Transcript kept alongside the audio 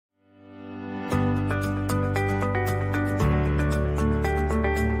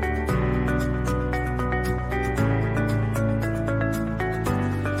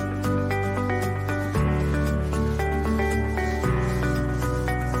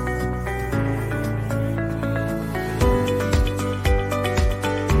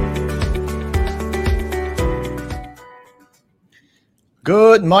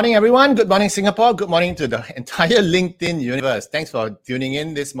Good morning, everyone. Good morning, Singapore. Good morning to the entire LinkedIn universe. Thanks for tuning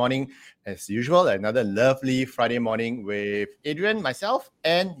in this morning. As usual, another lovely Friday morning with Adrian, myself,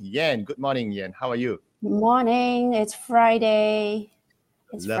 and Yan. Good morning, Yan. How are you? Morning. It's Friday.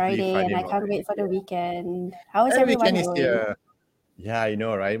 It's Lovely Friday, and Friday I can't morning. wait for the weekend. How is And weekend everyone is doing? here. Yeah, I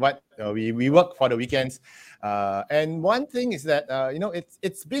know, right? We work for the weekends, and one thing is that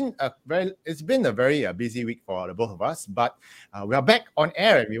it's been a very busy week for the both of us. But we are back on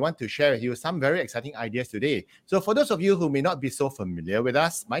air, and we want to share with you some very exciting ideas today. So, for those of you who may not be so familiar with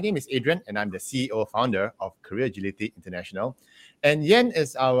us, my name is Adrian, and I'm the CEO founder of Career Agility International, and Yen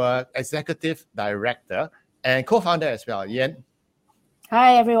is our executive director and co-founder as well. Yen.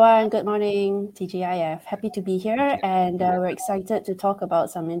 Hi, everyone. Good morning, TGIF. Happy to be here, and we're excited to talk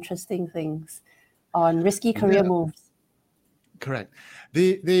about some interesting things on risky career Yeah. moves. Correct.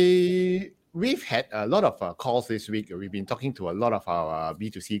 We've had a lot of calls this week. We've been talking to a lot of our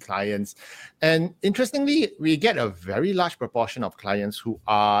B2C clients, and interestingly, we get a very large proportion of clients who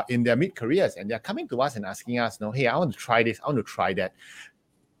are in their mid careers, and they're coming to us and asking us, "No, hey, I want to try this. I want to try that."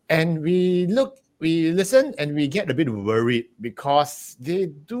 And we listen, and we get a bit worried because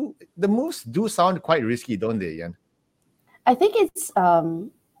the moves do sound quite risky, don't they, Ian? I think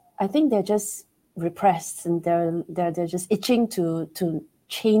I think they're just repressed, and they're just itching to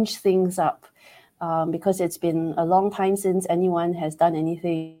change things up, because it's been a long time since anyone has done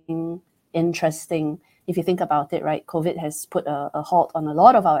anything interesting. If you think about it, right, COVID has put a halt on a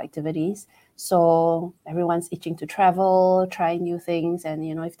lot of our activities. So everyone's itching to travel, try new things, and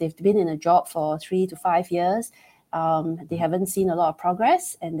if they've been in a job for 3 to 5 years, they haven't seen a lot of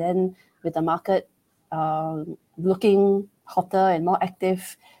progress. And then with the market looking hotter and more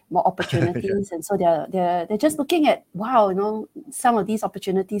active, more opportunities, Yeah. and so they're just looking at, wow, some of these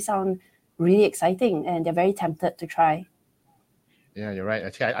opportunities sound really exciting, and they're very tempted to try. Yeah, you're right.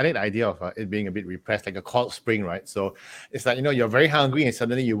 Actually, I like the idea of it being a bit repressed, like a cold spring, right? So it's like, you're very hungry and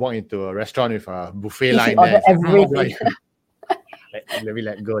suddenly you walk into a restaurant with a buffet You should line there. order It's like, what do I everything. let me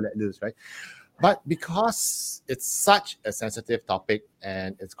let go, let loose, right? But because it's such a sensitive topic,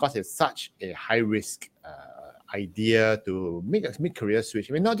 and it's such a high risk idea to make a mid-career switch.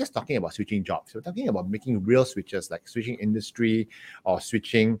 We're not just talking about switching jobs. We're talking about making real switches, like switching industry or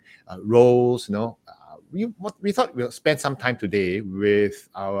switching roles. We thought we'll spend some time today with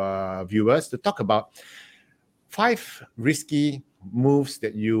our viewers to talk about 5 risky moves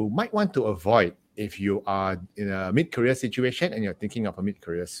that you might want to avoid if you are in a mid-career situation and you're thinking of a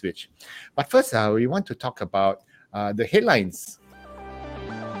mid-career switch. But first, we want to talk about the headlines.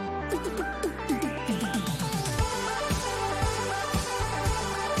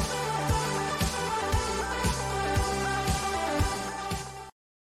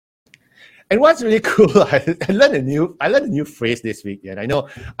 And what's really cool, I learned a new phrase this week, and I know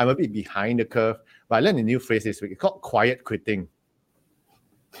I'm a bit behind the curve, but I learned a new phrase this week. It's called quiet quitting.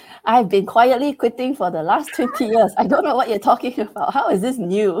 I've been quietly quitting for the last 20 years. I don't know what you're talking about. How is this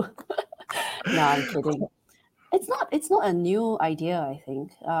new? No, I'm kidding. It's not a new idea, I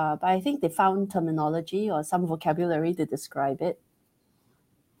think. But I think they found terminology or some vocabulary to describe it.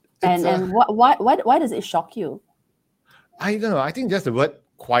 And why does it shock you? I don't know. I think just the word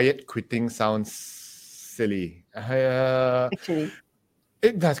quiet quitting sounds silly. Actually,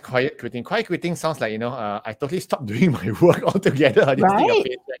 It does, quiet quitting. Quiet quitting sounds like, I totally stopped doing my work altogether. I just take a right?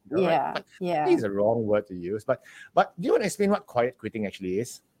 paycheck, right? Yeah, But I yeah. think it's a wrong word to use. But do you want to explain what quiet quitting actually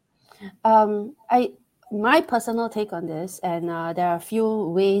is? My personal take on this, and there are a few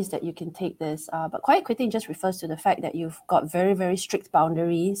ways that you can take this, but quiet quitting just refers to the fact that you've got very, very strict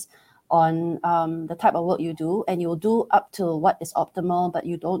boundaries on the type of work you do, and you'll do up to what is optimal, but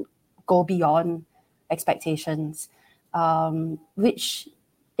you don't go beyond expectations, which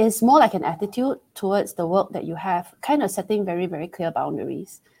is more like an attitude towards the work that you have, kind of setting very, very clear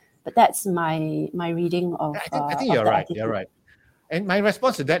boundaries. But that's my reading of I think of you're the right. attitude. You're right. And my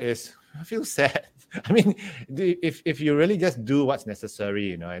response to that is, I feel sad. I mean, if you really just do what's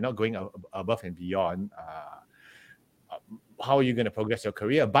necessary, and not going above and beyond, how are you going to progress your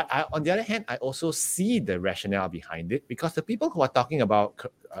career? But on the other hand, I also see the rationale behind it, because the people who are talking about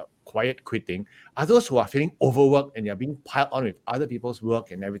quiet quitting are those who are feeling overworked and they're being piled on with other people's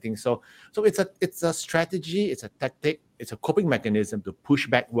work and everything. So it's a strategy, it's a tactic, it's a coping mechanism to push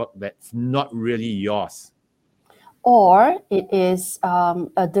back work that's not really yours. Or it is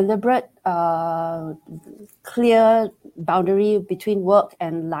a deliberate, clear boundary between work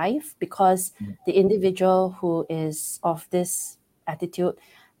and life, because the individual who is of this attitude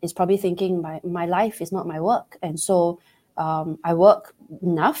is probably thinking, my life is not my work. And so I work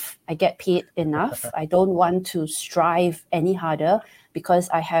enough, I get paid enough. I don't want to strive any harder because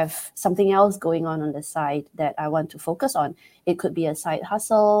I have something else going on the side that I want to focus on. It could be a side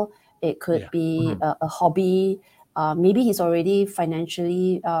hustle, it could be a hobby. Maybe he's already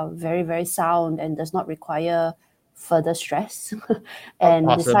financially very, very sound and does not require further stress. And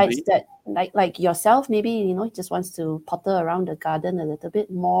besides that, like yourself, maybe, he just wants to potter around the garden a little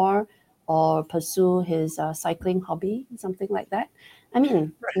bit more, or pursue his cycling hobby, something like that. I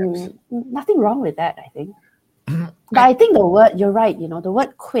mean, nothing wrong with that, I think. But I think the word, you're right, the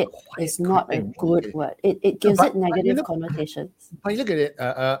word quit is not a good word. It gives it negative connotations. But you look at it,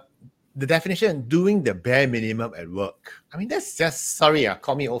 the definition, doing the bare minimum at work. I mean, that's just, sorry,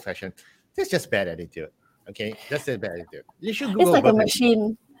 call me old-fashioned. That's just bad attitude. Okay, that's just bad attitude. You should Google. It's like a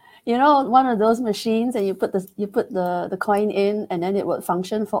machine. One of those machines, and you put the coin in, and then it would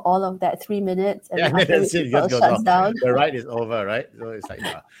function for all of that 3 minutes, and then after it shuts down. The ride is over, right? So it's like,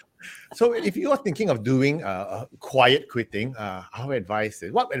 So if you are thinking of doing quiet quitting,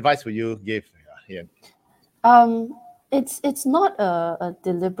 what advice would you give, Ian? It's not a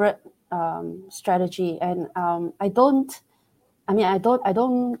deliberate strategy, and I don't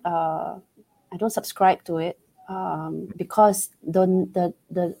subscribe to it, because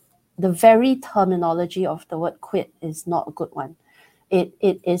the very terminology of the word quit is not a good one. It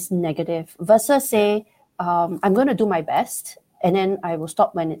is negative versus say, I'm going to do my best, and then I will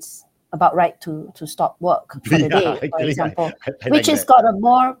stop when it's about right to stop work for the day, for example, which has got a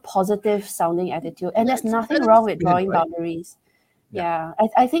more positive sounding attitude. And there's nothing wrong with drawing boundaries. Yeah,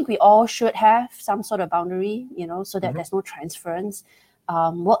 I think we all should have some sort of boundary, so that there's no transference.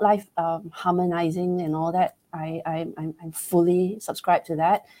 Work-life harmonizing and all that, I'm fully subscribed to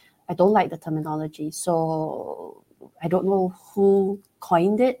that. I don't like the terminology, so I don't know who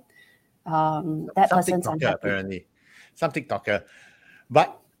coined it. That person's unhappy. Apparently, some TikToker.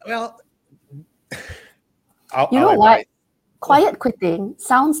 But well, you know what? Quiet quitting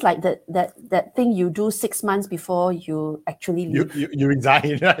sounds like that thing you do 6 months before you actually leave. You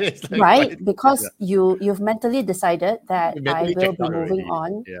resign, right? Right, because you've mentally decided that I will be moving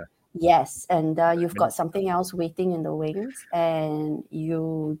on. Yeah. Yes, and you've got something else waiting in the wings, and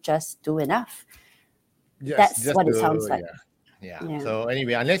you just do enough. That's what it sounds like. Yeah. So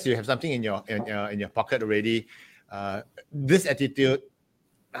anyway, unless you have something in your pocket already, this attitude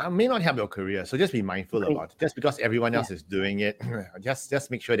may not help your career. So just be mindful about it. Just because everyone else is doing it, just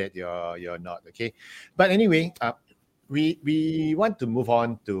make sure that you're not, okay? But anyway, we want to move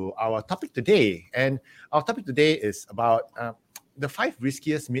on to our topic today, and our topic today is about the 5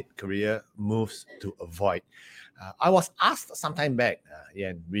 riskiest mid-career moves to avoid. I was asked some time back,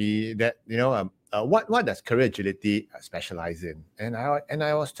 what does career agility specialize in? And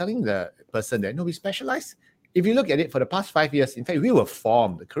I was telling the person that we specialize. If you look at it, for the past 5 years, in fact, we were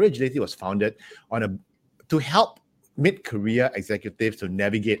formed. Career agility was founded to help mid-career executives to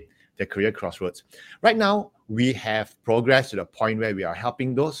navigate their career crossroads. Right now, we have progressed to the point where we are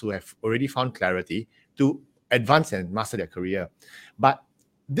helping those who have already found clarity to advance and master their career. But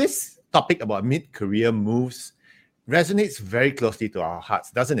this topic about mid-career moves resonates very closely to our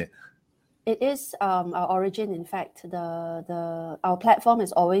hearts, doesn't it? It is our origin. In fact, our platform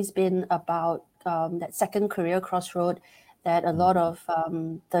has always been about that second career crossroad that a lot of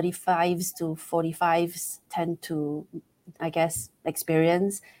 35s to 45s tend to, I guess,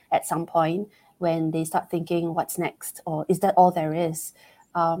 experience at some point when they start thinking, what's next? Or is that all there is?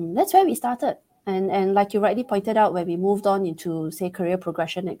 That's where we started. And like you rightly pointed out, when we moved on into, say, career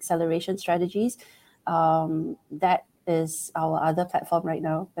progression acceleration strategies, that is our other platform right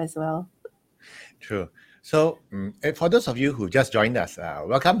now as well. True. So for those of you who just joined us,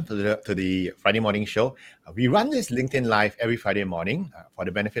 welcome to the Friday morning show. We run this LinkedIn Live every Friday morning for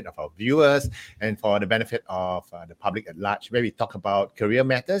the benefit of our viewers and for the benefit of the public at large, where we talk about career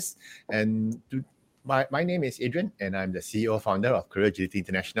matters. And my name is Adrian, and I'm the CEO founder of Career Agility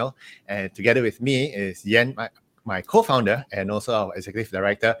International. And together with me is Yen, my co-founder and also our executive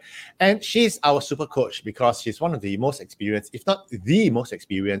director. And she's our super coach because she's one of the most experienced, if not the most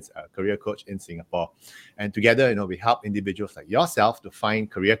experienced career coach in Singapore. And together, we help individuals like yourself to find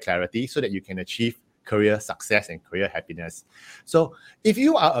career clarity so that you can achieve career success and career happiness. So if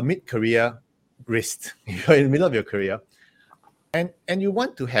you are a mid-career risk, you're in the middle of your career, and you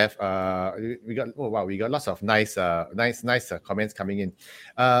want to have we got lots of nice comments coming in.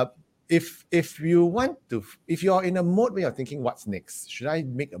 If you're in a mode where you're thinking, what's next? Should I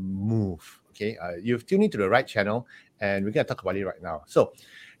make a move? Okay, you've tuned into the right channel, and we're gonna talk about it right now. So,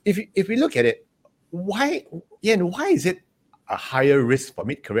 if we look at it, why is it a higher risk for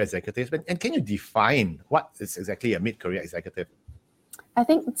mid-career executives? And can you define what is exactly a mid-career executive? I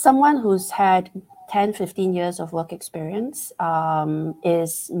think someone who's had 10, 15 years of work experience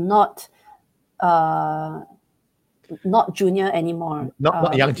is not junior anymore.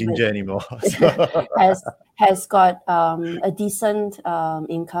 Not young ginger anymore. has got a decent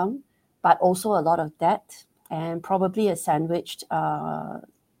income, but also a lot of debt, and probably a sandwiched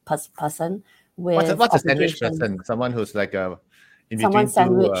person with what's a sandwich person? Someone who's like someone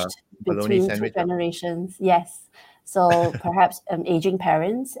sandwiched between two generations. Yes. So perhaps aging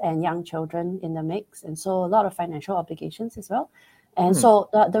parents and young children in the mix, and so a lot of financial obligations as well. And so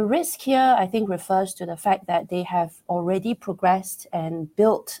the risk here, I think, refers to the fact that they have already progressed and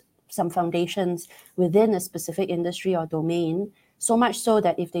built some foundations within a specific industry or domain, so much so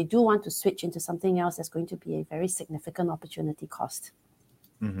that if they do want to switch into something else, there's going to be a very significant opportunity cost.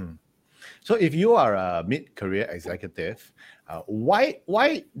 Mm-hmm. So if you are a mid-career executive,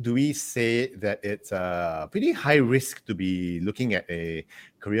 why do we say that it's a pretty high risk to be looking at a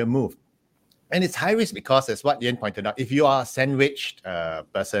career move? And it's high risk because, as what Ian pointed out, if you are a sandwiched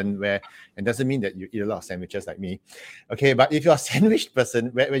person, and doesn't mean that you eat a lot of sandwiches like me, okay, but if you're a sandwiched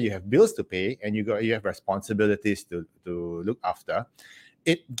person where you have bills to pay and you have responsibilities to look after,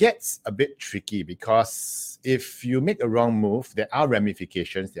 it gets a bit tricky, because if you make a wrong move, there are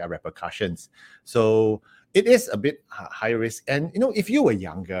ramifications, there are repercussions. So it is a bit high risk. And if you were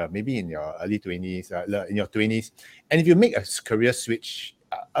younger, maybe in your early 20s, in your 20s, and if you make a career switch,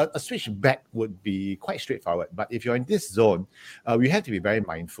 a switch back would be quite straightforward. But if you're in this zone, we have to be very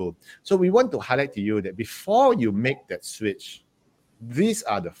mindful. So we want to highlight to you that before you make that switch, these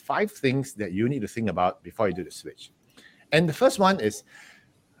are the 5 things that you need to think about before you do the switch. And the first one is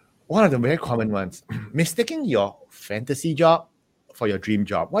one of the very common ones: mistaking your fantasy job for your dream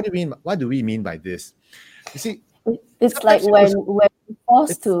job. What do you mean? What do we mean by this? You see, it's like when you're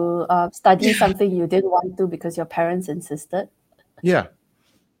forced to study something you didn't want to because your parents insisted. Yeah.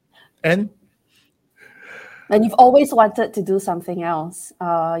 And you've always wanted to do something else.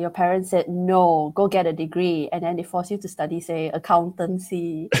 Your parents said, no, go get a degree. And then they force you to study, say,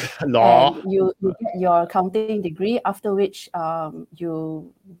 accountancy. law. And you get your accounting degree, after which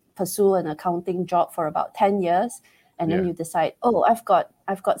you pursue an accounting job for about 10 years. And then you decide, oh, I've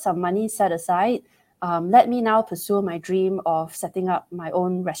got some money set aside. Let me now pursue my dream of setting up my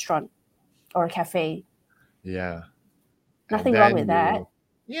own restaurant or a cafe. Yeah. Nothing wrong with that.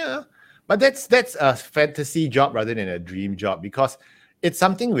 Yeah, but that's a fantasy job rather than a dream job, because it's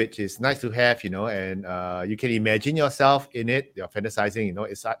something which is nice to have, and you can imagine yourself in it. You're fantasizing,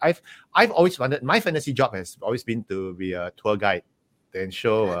 It's I've always wanted. My fantasy job has always been to be a tour guide, and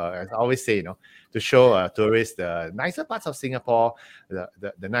show, as I always say, to show tourists the nicer parts of Singapore,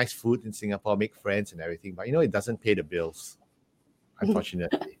 the nice food in Singapore, make friends and everything. But it doesn't pay the bills,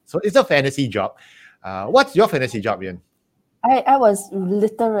 unfortunately. So it's a fantasy job. What's your fantasy job, Ian? I was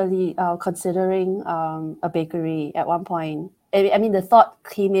literally considering a bakery at one point. I mean, the thought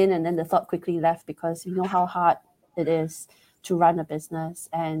came in and then the thought quickly left, because you know how hard it is to run a business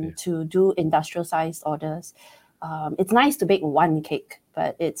and to do industrial-sized orders. It's nice to bake one cake,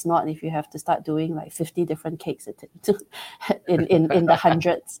 but it's not if you have to start doing like 50 different cakes in the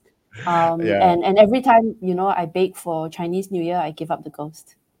hundreds. And every time, I bake for Chinese New Year, I give up the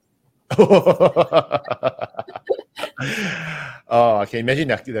ghost. Oh, I can imagine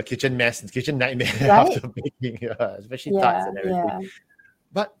the kitchen mess, the kitchen nightmare after baking, especially tarts and everything. Yeah.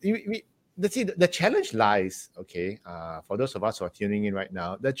 But the challenge lies, for those of us who are tuning in right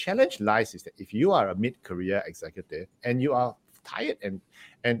now, the challenge lies is that if you are a mid-career executive and you are tired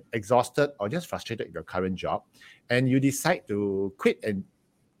and exhausted or just frustrated with your current job, and you decide to quit and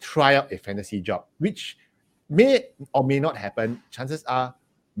try out a fantasy job, which may or may not happen, chances are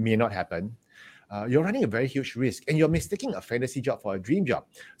may not happen, you're running a very huge risk, and you're mistaking a fantasy job for a dream job.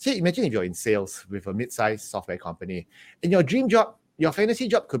 So imagine if you're in sales with a mid-sized software company, and your dream job, your fantasy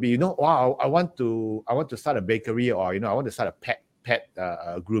job could be, wow, I want to start a bakery, or I want to start a pet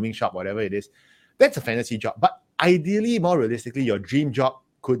grooming shop, whatever it is. That's a fantasy job. But ideally, more realistically, your dream job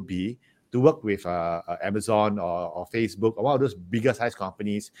could be to work with Amazon or Facebook, or one of those bigger size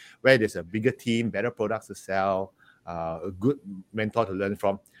companies where there's a bigger team, better products to sell, a good mentor to learn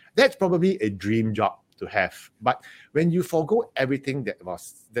from. That's probably a dream job to have. But when you forgo everything that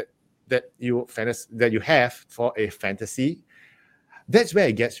you have for a fantasy, that's where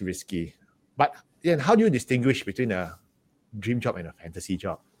it gets risky. But then, how do you distinguish between a dream job and a fantasy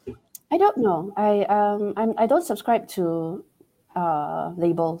job? I don't know. I don't subscribe to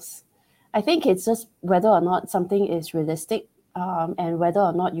labels. I think it's just whether or not something is realistic, and whether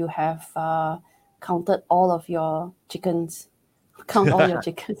or not you have counted all of your chickens count all your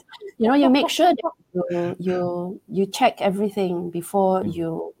chickens. You make sure that you check everything before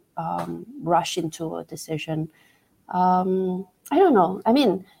you rush into a decision. I don't know. I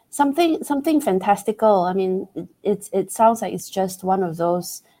mean, something fantastical. I mean, it sounds like it's just one of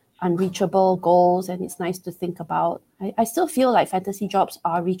those unreachable goals, and it's nice to think about. I still feel like fantasy jobs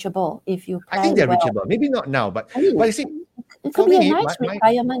are reachable if you plan I think they're well. reachable. Maybe not now, but you see, it could be a nice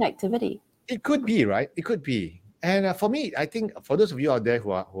retirement activity. It could be, right? It could be. And for me, I think for those of you out there who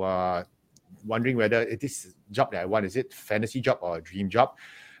are wondering whether this job that I want, is it fantasy job or a dream job?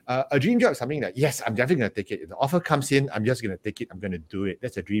 A dream job is something that, yes, I'm definitely going to take it. If the offer comes in, I'm just going to take it. I'm going to do it.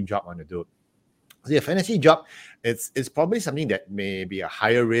 That's a dream job I want to do. So a fantasy job, it's probably something that may be a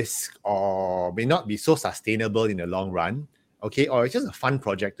higher risk or may not be so sustainable in the long run. Okay, or it's just a fun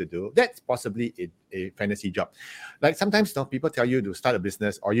project to do. That's possibly a fantasy job. Like sometimes people tell you to start a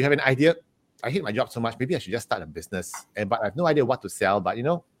business, or you have an idea. I hate my job so much, maybe I should just start a business. But I have no idea what to sell. But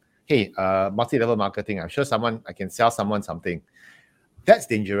hey, multi-level marketing, I'm sure I can sell someone something. That's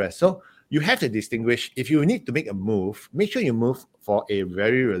dangerous. So you have to distinguish. If you need to make a move, make sure you move for a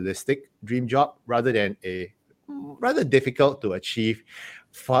very realistic dream job rather than a rather difficult to achieve,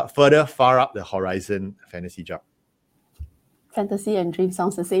 far up the horizon fantasy job. Fantasy and dream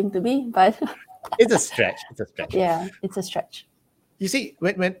sounds the same to me, but it's a stretch. Yeah, it's a stretch. You see,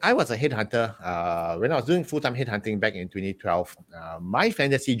 when I was a headhunter, when I was doing full-time headhunting back in 2012, my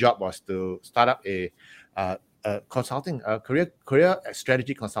fantasy job was to start up a career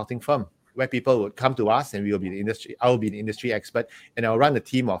strategy consulting firm where people would come to us and we will be the industry. I will be the industry expert, and I'll run a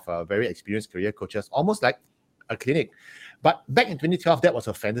team of very experienced career coaches, almost like a clinic. But back in 2012, that was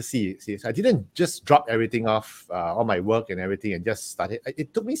a fantasy. See, so I didn't just drop everything off, all my work and everything, and just start it.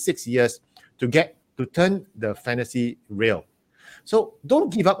 It took me 6 years to turn the fantasy real. So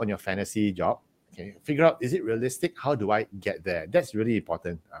don't give up on your fantasy job. Okay, figure out, is it realistic? How do I get there? That's really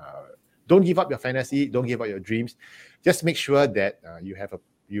important. Don't give up your fantasy. Don't give up your dreams. Just make sure that you have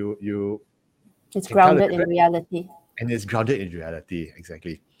it's grounded in reality. And it's grounded in reality,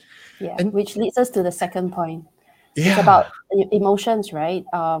 exactly. Yeah, which leads us to the second point. Yeah. It's about emotions, right?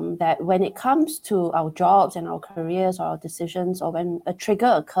 That when it comes to our jobs and our careers or our decisions, or when a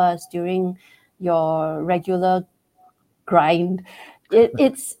trigger occurs during your regular grind,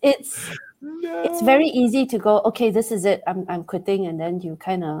 it's very easy to go, okay, this is it, I'm quitting, and then you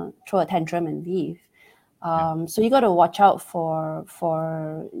kind of throw a tantrum and leave. So you got to watch out for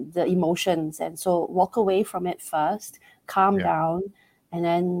the emotions, and so walk away from it first, calm down, and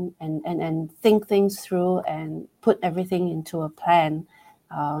then and think things through and put everything into a plan.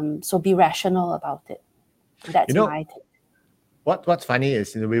 So be rational about it. That's my take. What's funny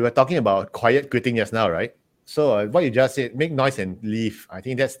is we were talking about quiet quitting just now, right? So what you just said, make noise and leave. I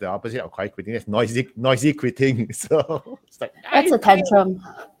think that's the opposite of quiet quitting. That's noisy quitting. So it's like, that's a tantrum.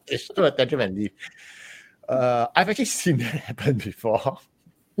 It's throw a tantrum and leave. I've actually seen that happen before.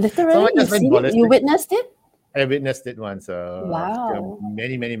 Literally, you witnessed it? I witnessed it once. Wow.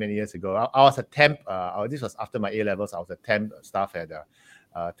 Many years ago. I was a temp. This was after my A levels. I was a temp staff at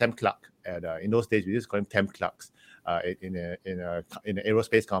temp clerk at. In those days, we used to call them temp clerks. In an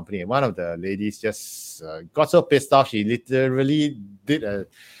aerospace company, and one of the ladies just got so pissed off, she literally did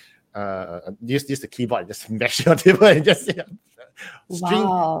used the keyboard and just smashed it on the table and just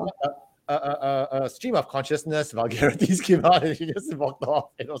a stream of consciousness vulgarities came out, and she just walked off.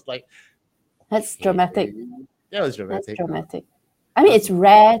 It was like, that's dramatic. That was dramatic. That's dramatic. I mean, it's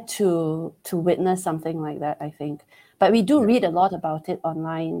rare to witness something like that, I think. But we do read a lot about it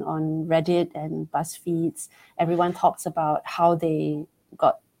online on Reddit and BuzzFeeds. Everyone talks about how they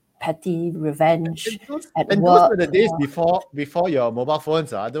got petty revenge at work. Those were the days before your mobile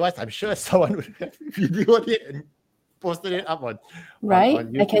phones. Otherwise, I'm sure someone would have videoed it and posted it up on right.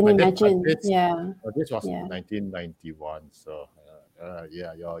 On YouTube. I can imagine. This was 1991. So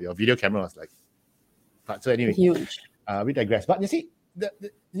your video camera was like. So anyway, huge. We digress. But you see,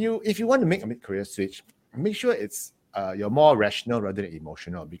 if you want to make a mid-career switch, make sure it's you're more rational rather than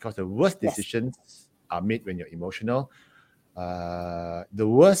emotional, because the worst decisions are made when you're emotional. The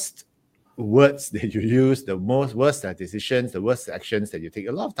worst words that you use, the worst decisions, the worst actions that you take,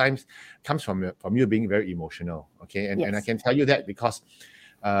 a lot of times comes from you being very emotional. Okay, and I can tell you that because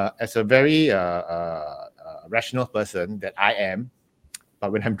as a very rational person that I am,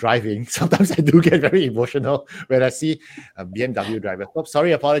 but when I'm driving, sometimes I do get very emotional when I see a BMW driver. Oh,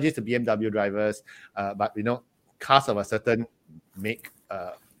 sorry, apologies to BMW drivers, but cars of a certain make,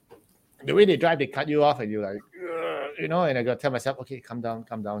 the way they drive, they cut you off, and you're like, and I gotta tell myself, okay, calm down,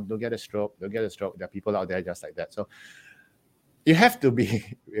 don't get a stroke. There are people out there just like that. So you have to be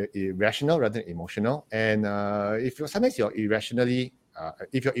rational rather than emotional. And if you're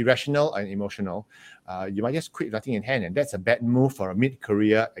irrational and emotional, you might just quit nothing in hand, and that's a bad move for a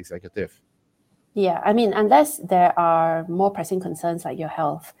mid-career executive. Yeah, I mean, unless there are more pressing concerns like your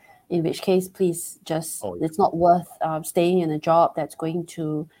health, in which case, please just, it's not worth staying in a job that's going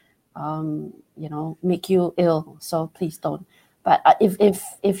to, make you ill. So please don't. But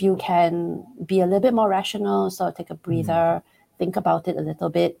if you can be a little bit more rational, so take a breather, think about it a little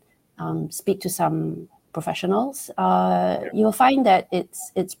bit, speak to some professionals, you'll find that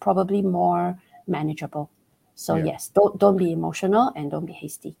it's probably more manageable. So yes, don't be emotional and don't be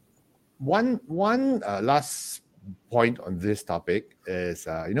hasty. One last point on this topic is,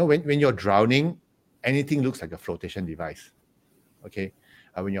 when you're drowning, anything looks like a flotation device. Okay,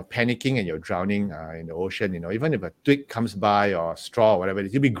 when you're panicking and you're drowning in the ocean, even if a twig comes by or a straw or whatever it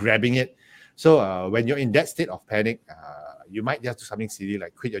is, you'll be grabbing it. So when you're in that state of panic, you might just do something silly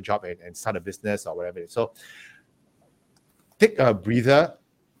like quit your job and start a business or whatever it is. So take a breather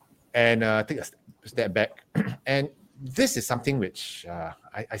and take a step back. And this is something which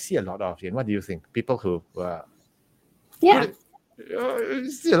I see a lot of. And what do you think? People who see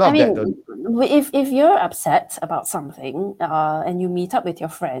a lot of that. If you're upset about something and you meet up with your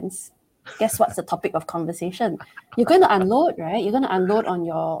friends, guess what's the topic of conversation? You're going to unload, right? You're going to unload on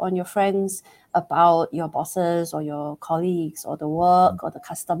your friends about your bosses or your colleagues or the work or the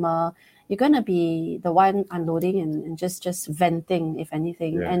customer. You're going to be the one unloading and just venting, if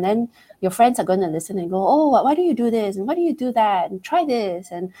anything. Yeah. And then your friends are going to listen and go, oh, why do you do this? And why do you do that? And try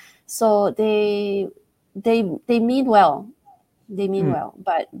this. And so they mean well. They mean well,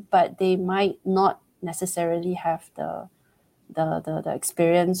 but they might not necessarily have the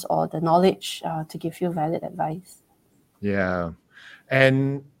experience or the knowledge to give you valid advice. Yeah.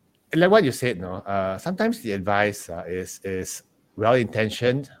 And like what you said, sometimes the advice is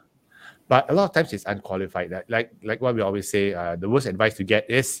well-intentioned, but a lot of times it's unqualified. Like what we always say, the worst advice to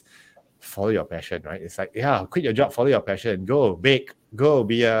get is follow your passion, right? It's like, quit your job, follow your passion, go bake, go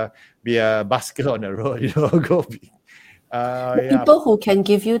be a busker on the road, go be. People who can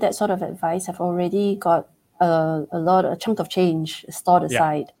give you that sort of advice have already got a chunk of change stored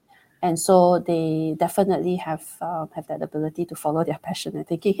aside. And so they definitely have that ability to follow their passion and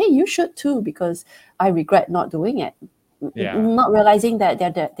thinking, hey, you should too, because I regret not doing it. Not realizing that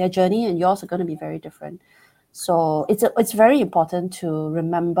their journey and yours are going to be very different. So it's very important to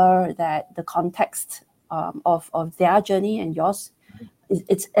remember that the context of their journey and yours,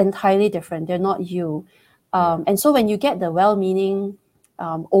 it's entirely different. They're not you. And so when you get the well-meaning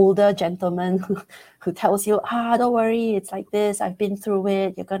older gentleman who tells you, don't worry, it's like this, I've been through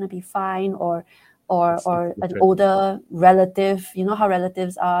it, you're going to be fine, or an older relative, you know how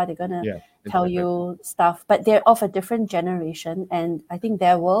relatives are, they're going to tell you stuff, but they're of a different generation, and I think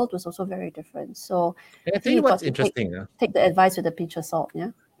their world was also very different. So I think what's interesting, take the advice with a pinch of salt.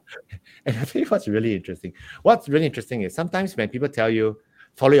 And I think what's really interesting is sometimes when people tell you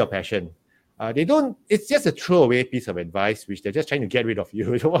follow your passion, it's just a throwaway piece of advice which they're just trying to get rid of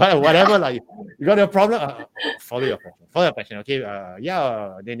you. Whatever, like you got a problem, follow your passion. Okay,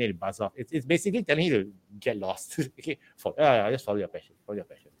 then they buzz off. It's basically telling you to get lost. Okay, just follow your passion.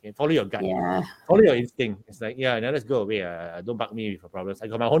 Okay? Follow your gut. Follow your instinct. It's like, now let's go away. Don't bug me with problems. I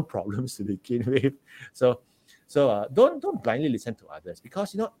got my own problems to begin with. So don't blindly listen to others,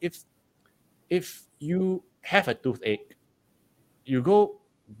 because if you have a toothache, you go.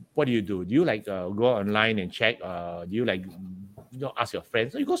 What do? Do you go online and check? Do you ask your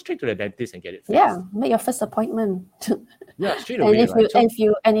friends? So you go straight to the dentist and get it fixed. Yeah, make your first appointment. Straight away.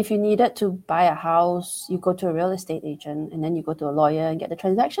 If you needed to buy a house, you go to a real estate agent, and then you go to a lawyer and get the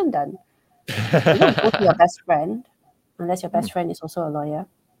transaction done. You don't go to your best friend unless your best friend is also a lawyer.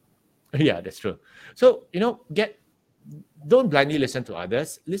 Yeah, that's true. So don't blindly listen to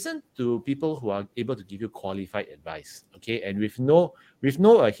others. Listen to people who are able to give you qualified advice, okay? And with no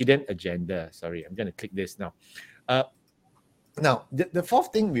hidden agenda. Sorry, I'm going to click this now. Now, the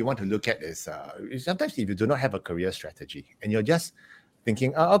fourth thing we want to look at is sometimes if you do not have a career strategy and you're just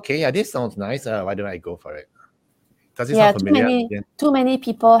thinking, this sounds nice. Why don't I go for it? Does it sound familiar? Too many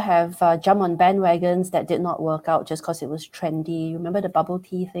people have jumped on bandwagons that did not work out just because it was trendy. Remember the bubble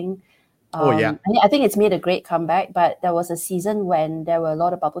tea thing? I think it's made a great comeback, but there was a season when there were a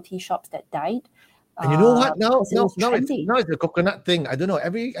lot of bubble tea shops that died. And you know what? Now it's the coconut thing. I don't know.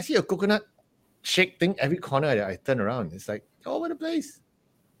 I see a coconut shake thing every corner that I turn around. It's like all over the place.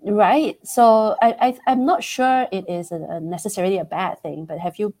 Right. So I'm not sure it is necessarily a bad thing, but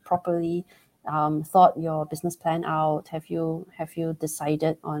have you properly thought your business plan out? Have you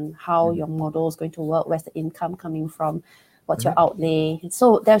decided on how your model is going to work? Where's the income coming from? what's your outlay.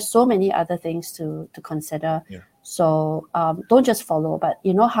 So there's so many other things to consider. Yeah. So don't just follow, but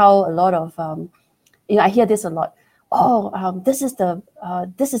you know how a lot of I hear this a lot. Oh, this is the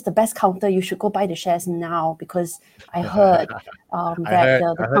best counter. You should go buy the shares now because I heard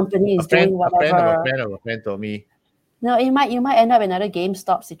that the company is doing whatever. A friend of a friend told me. No, you might end up in another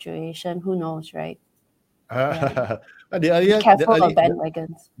GameStop situation. Who knows, right? Yeah. Be careful of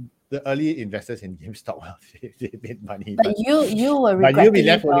bandwagons. The early investors in GameStop, they made money. But you were regretting. But you'll be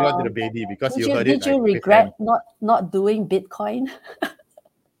left holding on to the baby because you heard it. Did you regret not doing Bitcoin?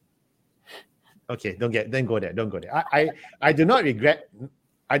 Okay, don't go there. Don't go there. I do not regret.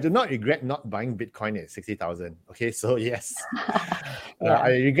 I do not regret not buying Bitcoin at 60,000. Okay, so yes,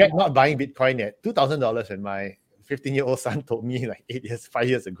 I regret not buying Bitcoin at $2,000 when my 15-year-old son told me like 5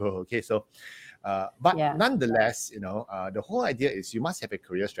 years ago. Okay, so. But nonetheless, the whole idea is you must have a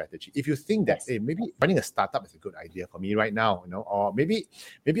career strategy. If you think that, hey, maybe running a startup is a good idea for me right now, or maybe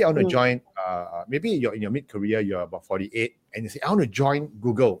I want to join, maybe you're in your mid-career, you're about 48, and you say, I want to join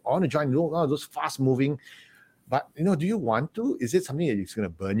Google, I want to join one of those fast-moving, but, do you want to? Is it something that is going to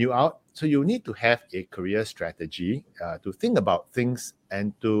burn you out? So you need to have a career strategy to think about things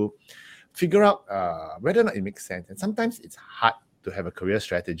and to figure out whether or not it makes sense. And sometimes it's hard to have a career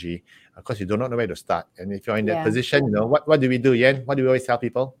strategy because you do not know where to start. And if you're in that position, what do we do, Yen? What do we always tell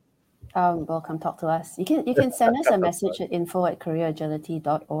people? Well, come talk to us. You can send us a message at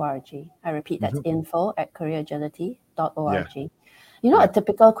info@careeragility.org. I repeat, that's info@careeragility.org. A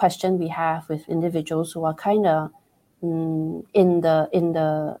typical question we have with individuals who are kind of in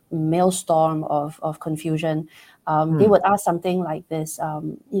the maelstrom of confusion, they would ask something like this,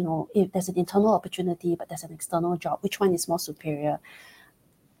 if there's an internal opportunity but there's an external job, which one is more superior?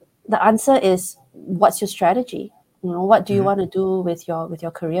 The answer is, what's your strategy? What do you want to do with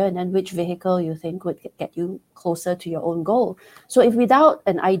your career, and then which vehicle you think would get you closer to your own goal? So if without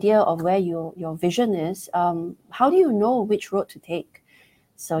an idea of where your vision is, how do you know which road to take?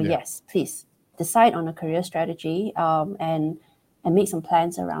 So yes, please decide on a career strategy and make some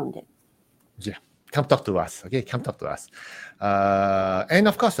plans around it. Yeah, come talk to us. Okay, come talk to us. And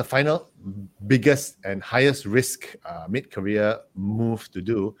of course, the final biggest and highest risk mid-career move to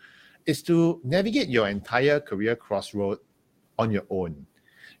do is to navigate your entire career crossroad on your own.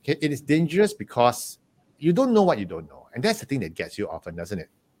 Okay, it is dangerous because you don't know what you don't know, and that's the thing that gets you often, doesn't it?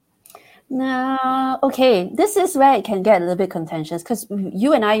 Now, okay, this is where it can get a little bit contentious, because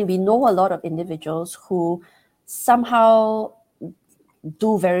you and I, we know a lot of individuals who somehow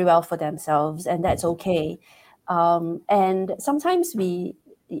do very well for themselves, and that's okay. And sometimes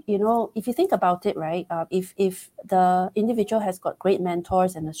if you think about it, right, if the individual has got great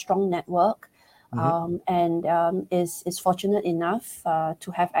mentors and a strong network, and is fortunate enough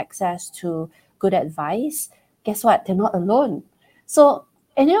to have access to good advice, guess what? They're not alone. So,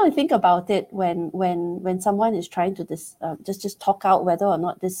 and think about it when someone is trying to just talk out whether or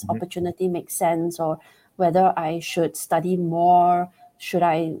not this opportunity makes sense, or whether I should study more, should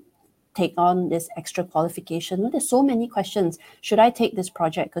I take on this extra qualification? There's so many questions. Should I take this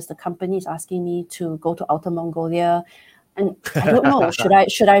project because the company is asking me to go to Outer Mongolia? And I don't know,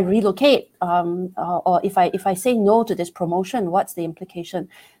 should I relocate? Or if I say no to this promotion, what's the implication?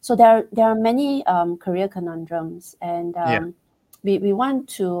 So there are many career conundrums, and we want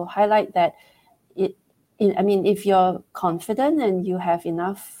to highlight that if you're confident and you have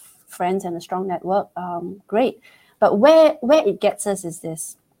enough friends and a strong network, great. But where it gets us is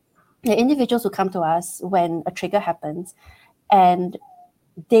this: the individuals who come to us when a trigger happens, and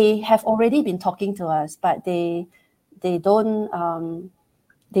they have already been talking to us, but they didn't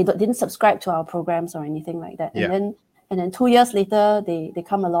subscribe to our programs or anything like that. And then 2 years later, they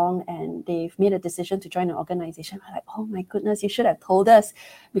come along and they've made a decision to join an organization. I'm like, oh my goodness, you should have told us,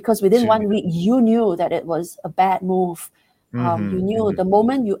 because within 1 week you knew that it was a bad move. You knew the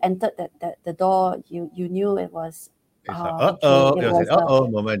moment you entered the door, you knew it was. It was an uh-oh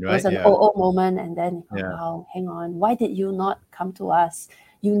moment, right? It was an moment, and then wow, hang on, why did you not come to us?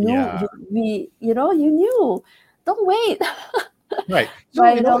 You knew, you knew. Don't wait. Right. So,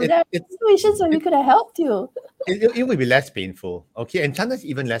 there are situations where we could have helped you. It will be less painful, okay, and sometimes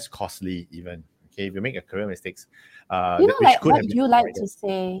even less costly, even. Okay, if you make a career mistakes. What you like to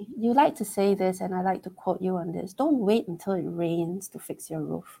say. You like to say this, and I like to quote you on this: don't wait until it rains to fix your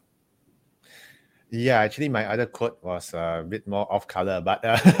roof. Yeah, actually, my other quote was a bit more off color, but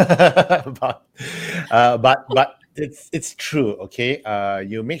but it's true. Okay,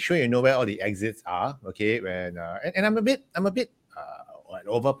 you make sure you know where all the exits are. Okay, when and I'm a bit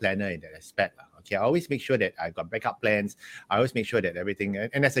over planner in that aspect. Okay, I always make sure that I've got backup plans. I always make sure that everything,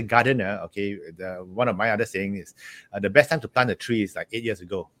 and as a gardener, okay, one of my other saying is the best time to plant a tree is like 8 years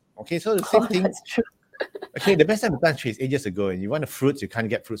ago. Okay, so the same thing. That's true. Okay, the best time to plant trees 8 years ago, and you want the fruits, you can't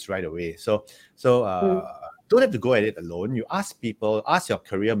get fruits right away. So don't have to go at it alone. You ask people, ask your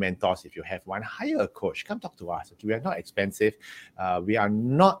career mentors if you have one, hire a coach, come talk to us. Okay, we are not expensive. We are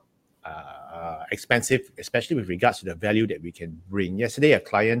not expensive, especially with regards to the value that we can bring. Yesterday, a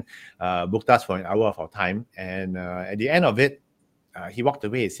client booked us for an hour of our time, and at the end of it, he walked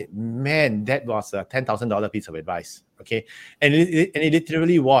away and said, man, that was a $10,000 piece of advice. Okay. And it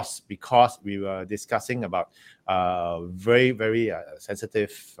literally was because we were discussing about very, very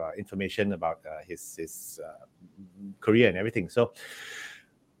sensitive information about his career and everything. So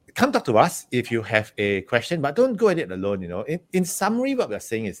come talk to us if you have a question, but don't go at it alone. In summary, what we're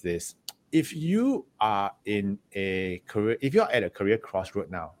saying is this: if you are in a career, if you're at a career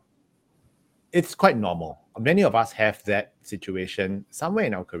crossroad now, it's quite normal. Many of us have that situation somewhere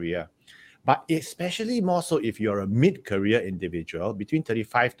in our career, but especially more so if you're a mid-career individual between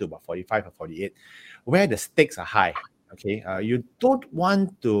 35 to about 45 or 48, where the stakes are high. Okay, you don't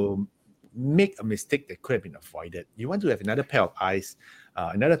want to make a mistake that could have been avoided. You want to have another pair of eyes,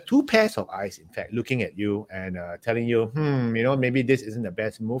 another 2 pairs of eyes, in fact, looking at you and telling you, maybe this isn't the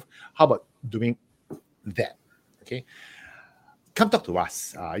best move. How about doing that? Okay. Come talk to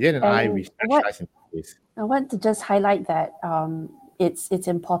us. Yen and I, we specialize in this. I want to just highlight that it's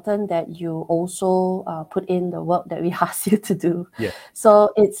important that you also put in the work that we ask you to do. Yeah.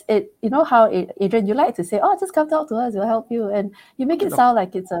 So how Adrian, you like to say, just come talk to us, we'll help you, and you make it sound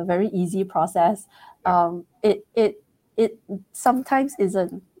like it's a very easy process. Yeah. It sometimes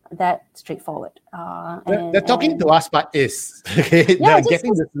isn't that straightforward. The talking to us part is okay.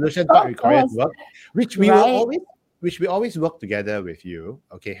 Getting the solution part requires work, which we will always work together with you,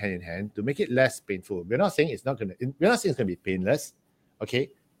 okay, hand in hand, to make it less painful. We're not saying it's going to be painless, okay,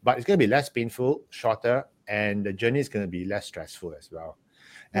 but it's going to be less painful, shorter, and the journey is going to be less stressful as well.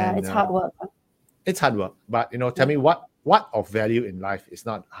 And it's hard work. It's hard work, but tell me what of value in life is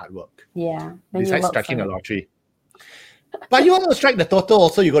not hard work? Yeah. Besides striking a lottery. But you want to strike the total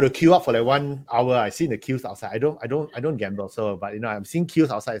also, you got to queue up for like 1 hour. I see the queues outside. I don't gamble, so but I'm seeing queues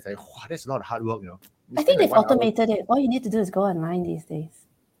outside. It's like, wow, that's a lot of hard work, I think they've automated it. All you need to do is go online these days.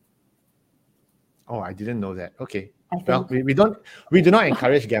 Oh, I didn't know that. Okay. Well, we do not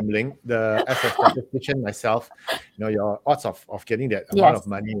encourage gambling. As a statistician myself, your odds of getting that amount of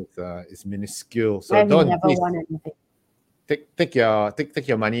money is minuscule. So don't never won anything. Take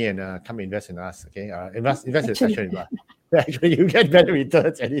your money and come invest in us. Okay, invest in session. Actually, you get better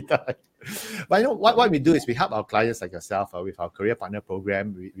returns anytime. But what we do is we help our clients like yourself with our career partner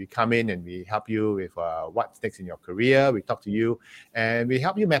program. We come in and we help you with what's next in your career. We talk to you and we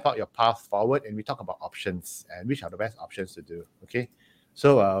help you map out your path forward, and we talk about options and which are the best options to do. Okay,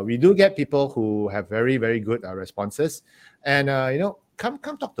 so we do get people who have very, very good responses, and come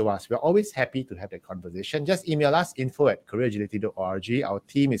talk to us. We're always happy to have that conversation. Just email us info@careeragility.org. Our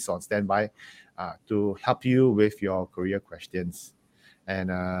team is on standby to help you with your career questions. And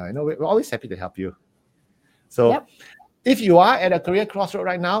we're always happy to help you. So if you are at a career crossroad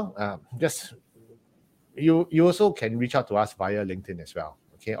right now, just you also can reach out to us via LinkedIn as well.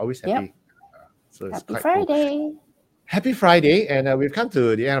 Okay, always happy. So it's Happy Friday. Cool. Happy Friday, and we've come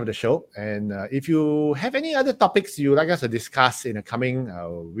to the end of the show. And if you have any other topics you'd like us to discuss in the coming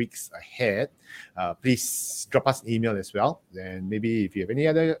weeks ahead, please drop us an email as well. And maybe if you have any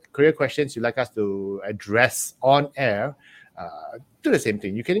other career questions you'd like us to address on air, do the same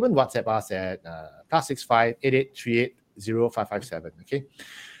thing. You can even WhatsApp us at +65 8838 0557. Okay,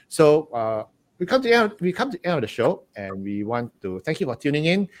 so we come to the end of the show, and we want to thank you for tuning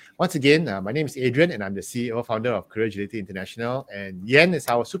in. Once again, my name is Adrian, and I'm the CEO, founder of Career Agility International. And Yen is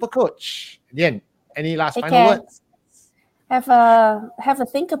our super coach. Yen, any last final words? Have a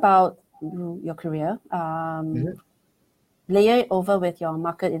think about your career. Layer it over with your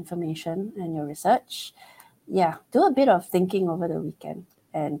market information and your research. Yeah, do a bit of thinking over the weekend.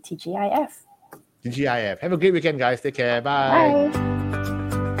 And TGIF. TGIF. Have a great weekend, guys. Take care. Bye. Bye.